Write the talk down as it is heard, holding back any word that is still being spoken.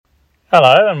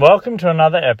Hello and welcome to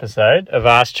another episode of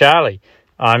Ask Charlie.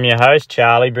 I'm your host,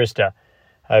 Charlie Brister.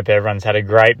 Hope everyone's had a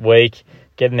great week,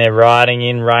 getting their riding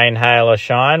in, rain, hail or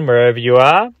shine, wherever you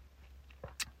are.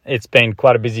 It's been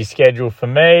quite a busy schedule for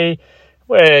me.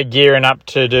 We're gearing up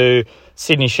to do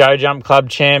Sydney Showjump Club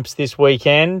Champs this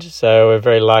weekend, so we're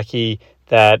very lucky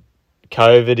that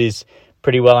COVID is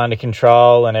pretty well under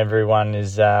control and everyone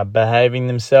is behaving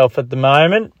themselves at the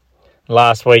moment.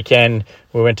 Last weekend,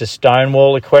 we went to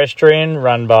Stonewall Equestrian,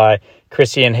 run by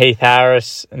Chrissy and Heath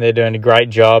Harris, and they're doing a great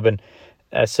job and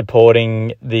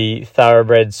supporting the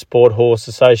Thoroughbred Sport Horse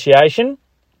Association.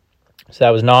 So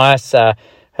that was nice. Have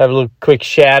a little quick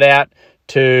shout out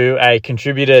to a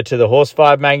contributor to the Horse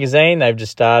Vibe magazine. They've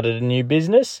just started a new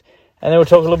business. And then we'll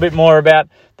talk a little bit more about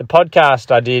the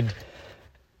podcast I did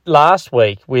last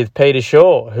week with Peter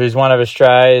Shaw, who's one of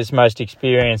Australia's most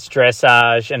experienced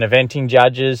dressage and eventing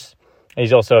judges.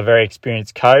 He's also a very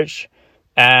experienced coach.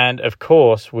 And, of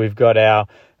course, we've got our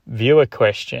viewer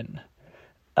question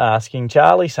asking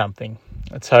Charlie something.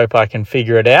 Let's hope I can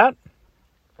figure it out.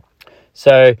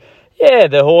 So, yeah,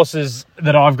 the horses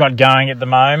that I've got going at the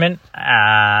moment,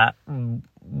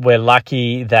 we're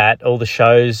lucky that all the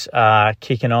shows are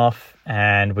kicking off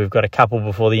and we've got a couple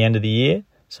before the end of the year.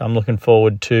 So I'm looking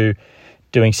forward to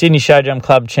doing Sydney Showjump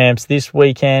Club Champs this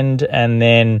weekend and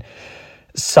then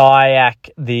SIAC,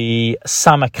 the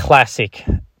Summer Classic,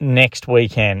 next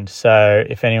weekend. So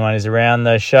if anyone is around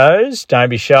those shows, don't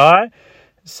be shy,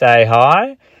 say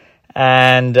hi.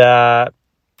 And I'm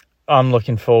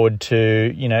looking forward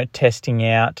to, testing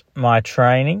out my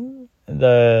training,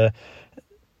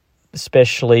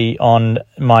 especially on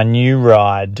my new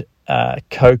ride,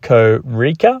 Coco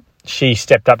Rica. She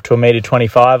stepped up to 1.25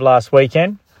 meters last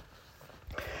weekend.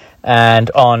 And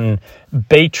on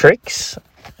Beatrix,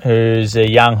 who's a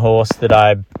young horse that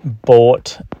I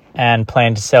bought and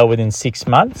plan to sell within 6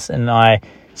 months, and I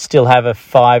still have her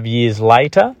 5 years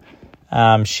later.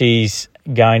 She's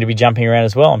going to be jumping around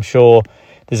as well. I'm sure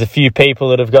there's a few people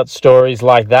that have got stories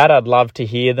like that. I'd love to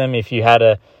hear them. If you had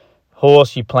a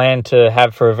horse you plan to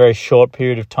have for a very short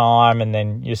period of time and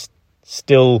then you're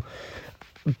still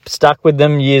stuck with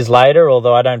them years later,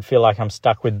 although I don't feel like I'm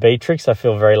stuck with Beatrix. I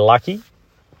feel very lucky.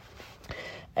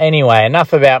 Anyway,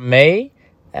 enough about me.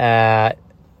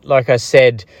 Like I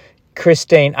said,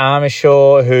 Christine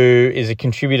Armishaw, who is a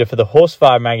contributor for the Horse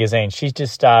Vibe magazine, she's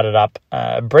just started up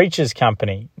a breeches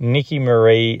company, Nikki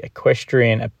Marie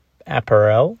Equestrian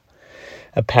Apparel.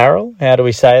 How do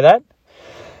we say that?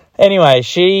 Anyway,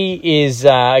 she is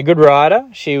a good rider.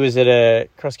 She was at a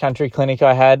cross-country clinic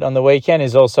I had on the weekend,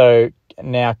 is also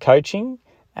now coaching.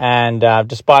 And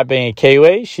despite being a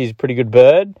Kiwi, she's a pretty good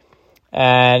bird.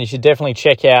 And you should definitely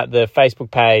check out the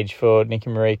Facebook page for Nikki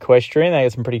Marie Equestrian. They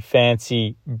got some pretty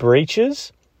fancy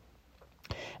breeches.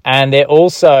 And they're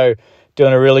also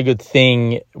doing a really good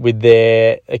thing with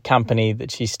a company that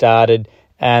she started,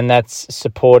 and that's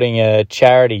supporting a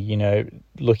charity,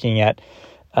 looking at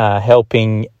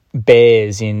helping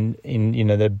bears in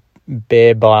the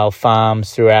bear bile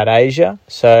farms throughout Asia.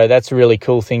 So that's a really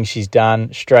cool thing she's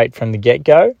done straight from the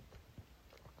get-go.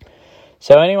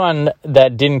 So anyone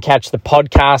that didn't catch the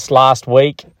podcast last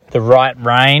week, The Right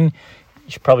Rein,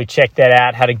 you should probably check that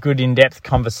out. Had a good in-depth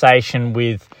conversation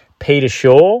with Peter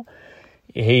Shaw.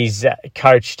 He's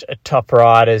coached top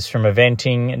riders from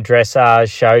eventing, dressage,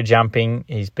 show jumping.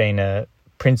 He's been a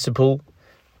principal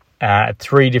at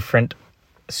 3 different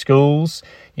schools.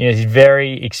 He's a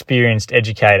very experienced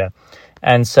educator.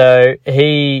 And so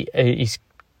he's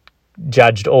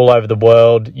judged all over the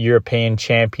world, European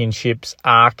Championships,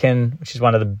 Aachen, which is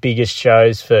one of the biggest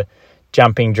shows for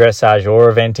jumping, dressage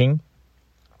or eventing.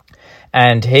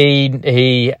 And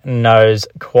he knows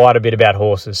quite a bit about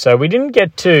horses. So we didn't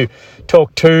get to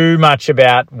talk too much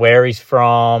about where he's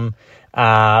from.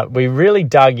 We really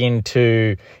dug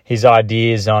into his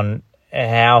ideas on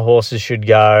how horses should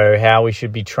go, how we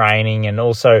should be training, and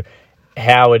also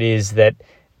how it is that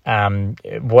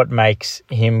what makes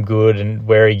him good and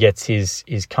where he gets his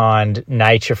kind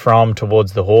nature from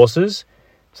towards the horses.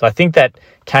 So I think that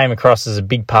came across as a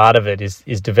big part of it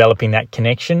is developing that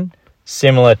connection,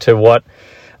 similar to what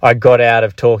I got out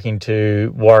of talking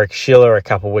to Warwick Schiller a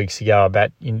couple of weeks ago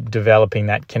about developing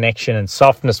that connection and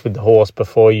softness with the horse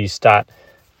before you start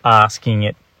asking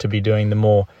it to be doing the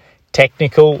more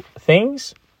technical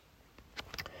things.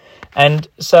 And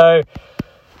so,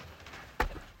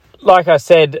 like I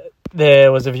said,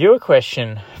 there was a viewer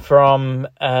question from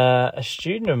a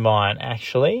student of mine,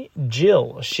 actually,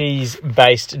 Jill. She's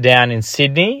based down in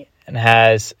Sydney and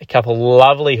has a couple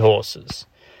lovely horses.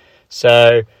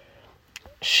 So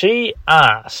she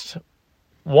asked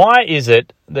Why is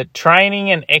it that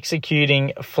training and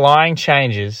executing flying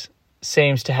changes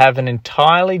seems to have an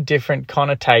entirely different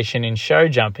connotation in show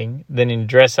jumping than in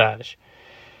dressage?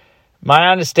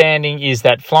 My understanding is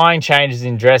that flying changes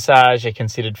in dressage are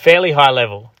considered fairly high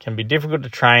level, can be difficult to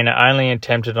train, are only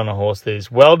attempted on a horse that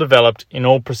is well developed in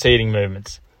all preceding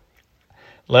movements.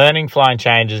 Learning flying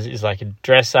changes is like a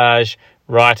dressage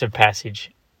rite of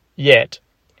passage. Yet,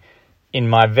 in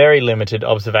my very limited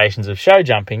observations of show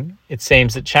jumping, it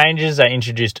seems that changes are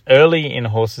introduced early in a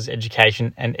horse's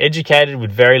education and educated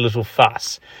with very little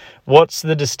fuss. What's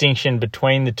the distinction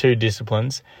between the two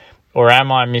disciplines, or am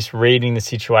I misreading the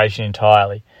situation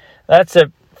entirely? That's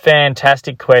a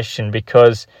fantastic question,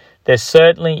 because there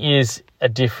certainly is a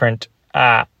different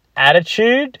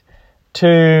attitude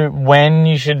to when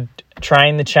you should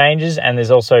train the changes, and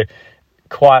there's also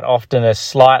quite often a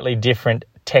slightly different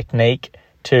technique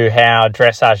to how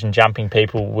dressage and jumping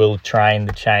people will train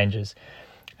the changes.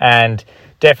 And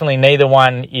definitely neither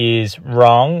one is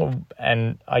wrong,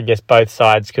 and I guess both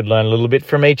sides could learn a little bit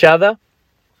from each other.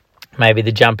 Maybe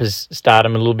the jumpers start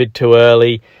them a little bit too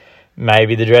early,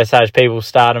 maybe the dressage people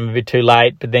start them a bit too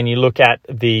late, but then you look at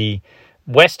the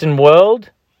Western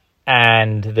world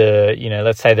and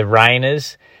let's say the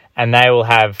reiners, and they will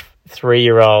have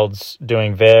 3-year-olds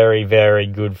doing very, very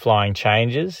good flying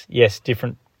changes. Yes,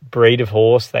 different breed of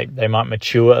horse, they might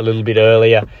mature a little bit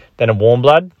earlier than a warm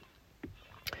blood.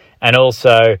 And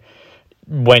also,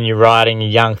 when you're riding a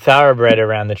young thoroughbred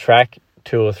around the track,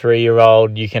 2 or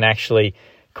 3-year-old, you can actually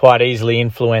quite easily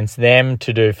influence them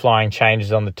to do flying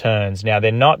changes on the turns. Now,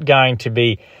 they're not going to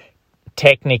be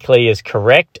technically as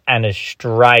correct and as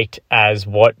straight as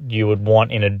what you would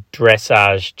want in a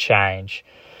dressage change.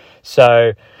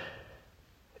 So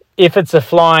if it's a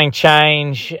flying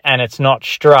change and it's not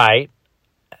straight,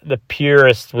 the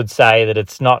purists would say that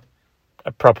it's not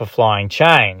a proper flying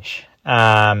change.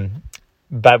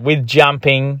 But with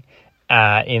jumping,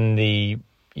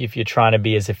 if you're trying to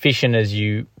be as efficient as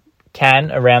you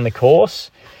can around the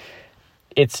course,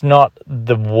 it's not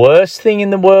the worst thing in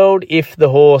the world if the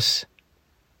horse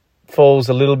falls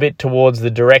a little bit towards the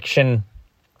direction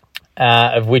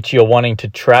of which you're wanting to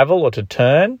travel or to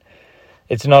turn.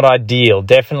 It's not ideal.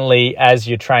 Definitely, as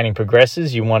your training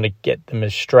progresses, you want to get them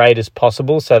as straight as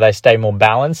possible so they stay more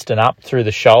balanced and up through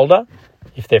the shoulder.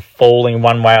 If they're falling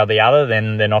one way or the other,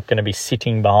 then they're not going to be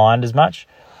sitting behind as much.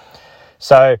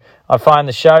 So I find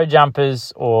the show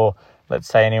jumpers, or let's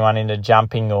say anyone into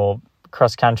jumping or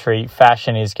cross-country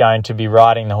fashion, is going to be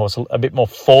riding the horse a bit more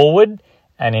forward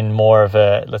and in more of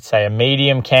a, let's say, a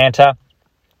medium canter,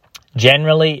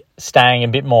 generally staying a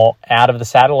bit more out of the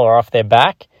saddle or off their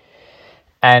back.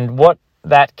 And what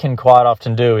that can quite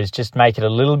often do is just make it a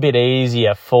little bit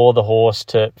easier for the horse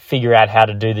to figure out how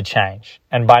to do the change.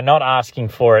 And by not asking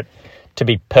for it to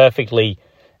be perfectly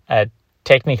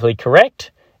technically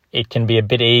correct, it can be a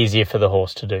bit easier for the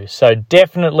horse to do. So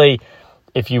definitely,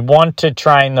 if you want to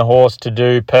train the horse to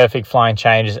do perfect flying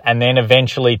changes and then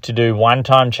eventually to do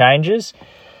one-time changes,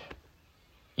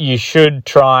 you should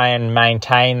try and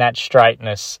maintain that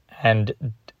straightness and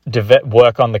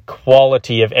work on the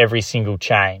quality of every single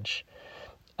change.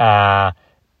 I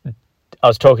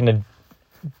was talking to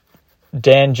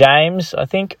Dan James, I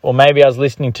think, or maybe I was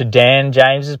listening to Dan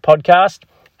James's podcast,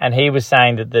 and he was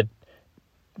saying that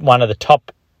one of the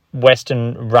top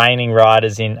Western reining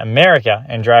riders in America,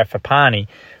 Andrea Fapani,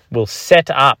 will set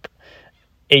up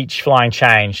each flying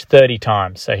change 30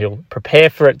 times. So he'll prepare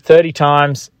for it 30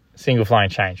 times, single flying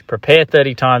change. Prepare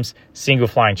 30 times, single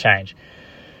flying change.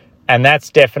 And that's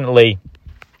definitely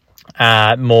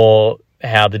more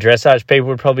how the dressage people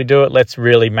would probably do it. Let's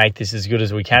really make this as good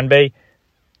as we can be.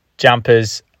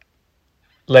 Jumpers,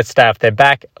 let's stay off their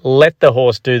back. Let the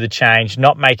horse do the change,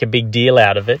 not make a big deal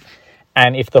out of it.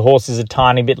 And if the horse is a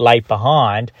tiny bit late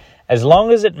behind, as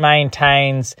long as it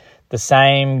maintains the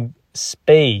same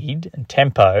speed and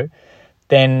tempo,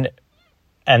 then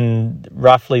and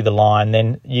roughly the line,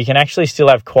 then you can actually still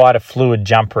have quite a fluid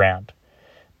jump round,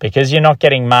 because you're not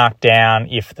getting marked down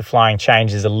if the flying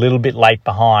change is a little bit late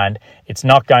behind. It's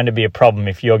not going to be a problem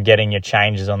if you're getting your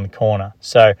changes on the corner.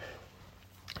 So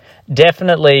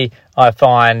definitely, I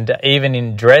find even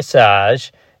in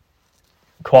dressage,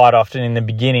 quite often in the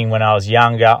beginning when I was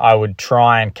younger, I would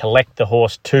try and collect the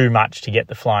horse too much to get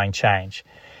the flying change.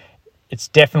 It's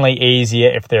definitely easier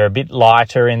if they're a bit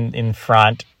lighter in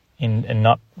front and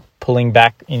not pulling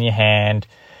back in your hand.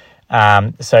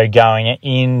 So going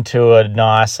into a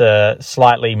nicer,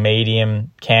 slightly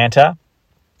medium canter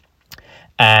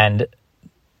and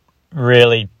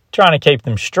really trying to keep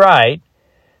them straight,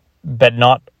 but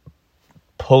not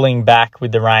pulling back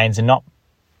with the reins and not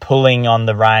pulling on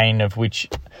the rein of which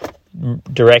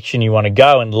direction you want to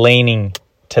go and leaning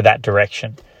to that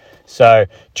direction. So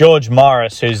George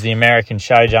Morris, who's the American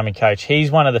show jumping coach,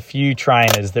 he's one of the few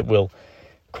trainers that will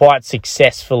quite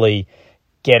successfully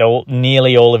get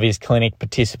nearly all of his clinic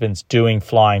participants doing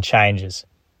flying changes.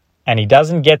 And he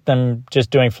doesn't get them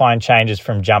just doing flying changes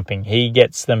from jumping. He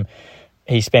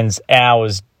spends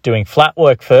hours doing flat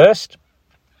work first,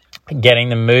 getting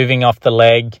them moving off the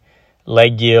leg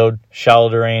yield,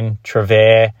 shoulder in,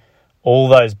 travers, all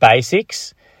those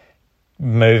basics,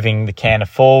 moving the canter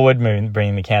forward,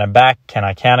 bringing the canter back,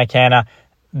 canter.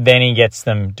 Then he gets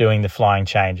them doing the flying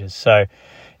changes. So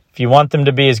if you want them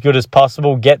to be as good as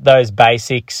possible, get those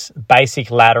basic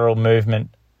lateral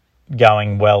movement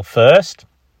going well first.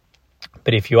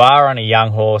 But if you are on a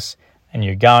young horse and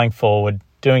you're going forward,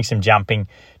 doing some jumping,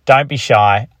 don't be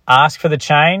shy. Ask for the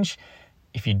change.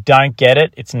 If you don't get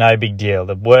it, it's no big deal.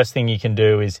 The worst thing you can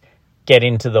do is get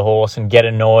into the horse and get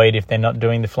annoyed if they're not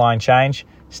doing the flying change.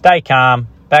 Stay calm,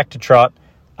 back to trot,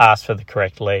 ask for the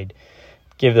correct lead.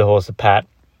 Give the horse a pat.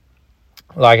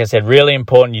 Like I said, really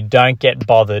important, you don't get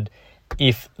bothered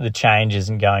if the change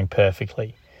isn't going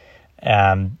perfectly.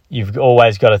 You've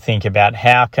always got to think about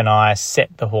how can I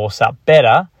set the horse up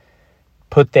better,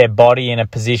 put their body in a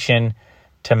position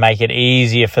to make it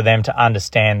easier for them to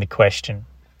understand the question.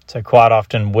 So quite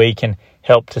often we can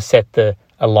help to set the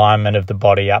alignment of the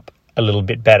body up a little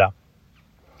bit better.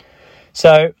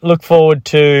 So look forward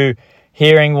to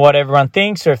hearing what everyone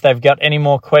thinks, or if they've got any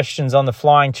more questions on the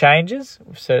flying changes.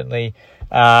 We've certainly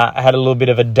had a little bit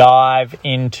of a dive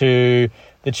into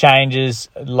the changes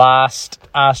last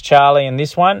Ask Charlie and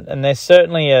this one, and they're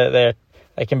certainly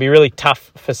they can be really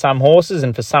tough for some horses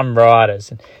and for some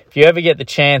riders. And if you ever get the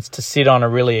chance to sit on a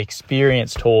really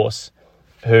experienced horse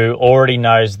who already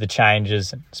knows the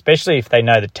changes, especially if they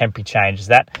know the tempi changes,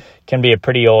 that can be a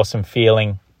pretty awesome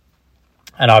feeling.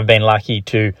 And I've been lucky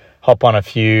to hop on a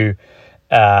few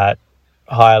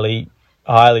highly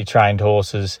trained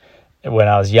horses when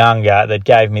I was younger that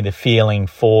gave me the feeling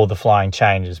for the flying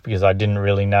changes, because I didn't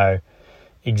really know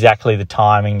exactly the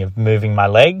timing of moving my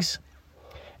legs.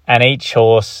 And each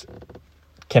horse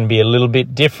can be a little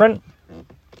bit different.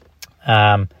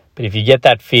 But if you get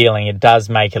that feeling, it does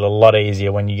make it a lot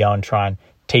easier when you go and try and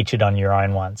teach it on your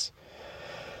own ones.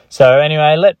 So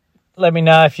anyway, let me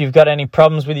know if you've got any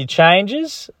problems with your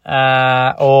changes,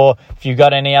 or if you've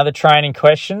got any other training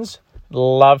questions.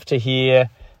 Love to hear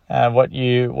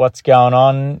what's going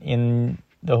on in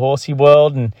the horsey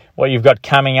world and what you've got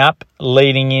coming up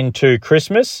leading into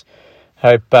Christmas.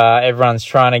 Hope everyone's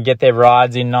trying to get their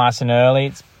rides in nice and early.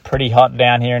 It's pretty hot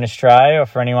down here in Australia, or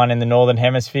for anyone in the Northern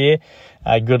Hemisphere.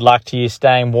 Good luck to you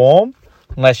staying warm,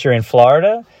 unless you're in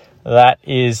Florida. That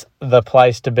is the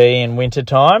place to be in winter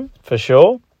time for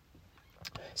sure.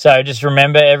 So just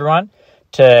remember, everyone,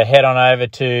 to head on over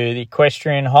to the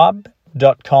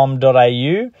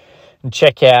equestrianhub.com.au and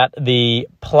check out the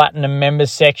Platinum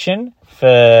Members section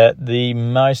for the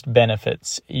most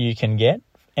benefits you can get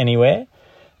anywhere.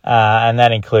 And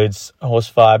that includes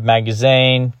Horse Vibe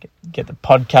magazine, get the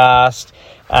podcast,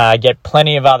 get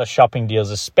plenty of other shopping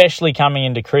deals, especially coming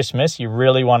into Christmas. You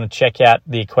really want to check out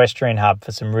the Equestrian Hub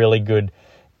for some really good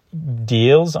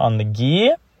deals on the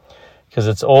gear, because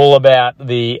it's all about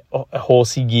the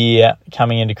horsey gear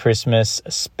coming into Christmas,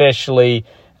 especially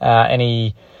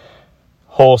any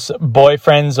horse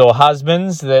boyfriends or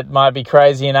husbands that might be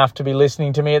crazy enough to be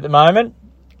listening to me at the moment.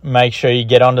 Make sure you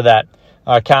get onto that.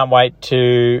 I can't wait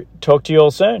to talk to you all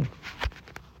soon.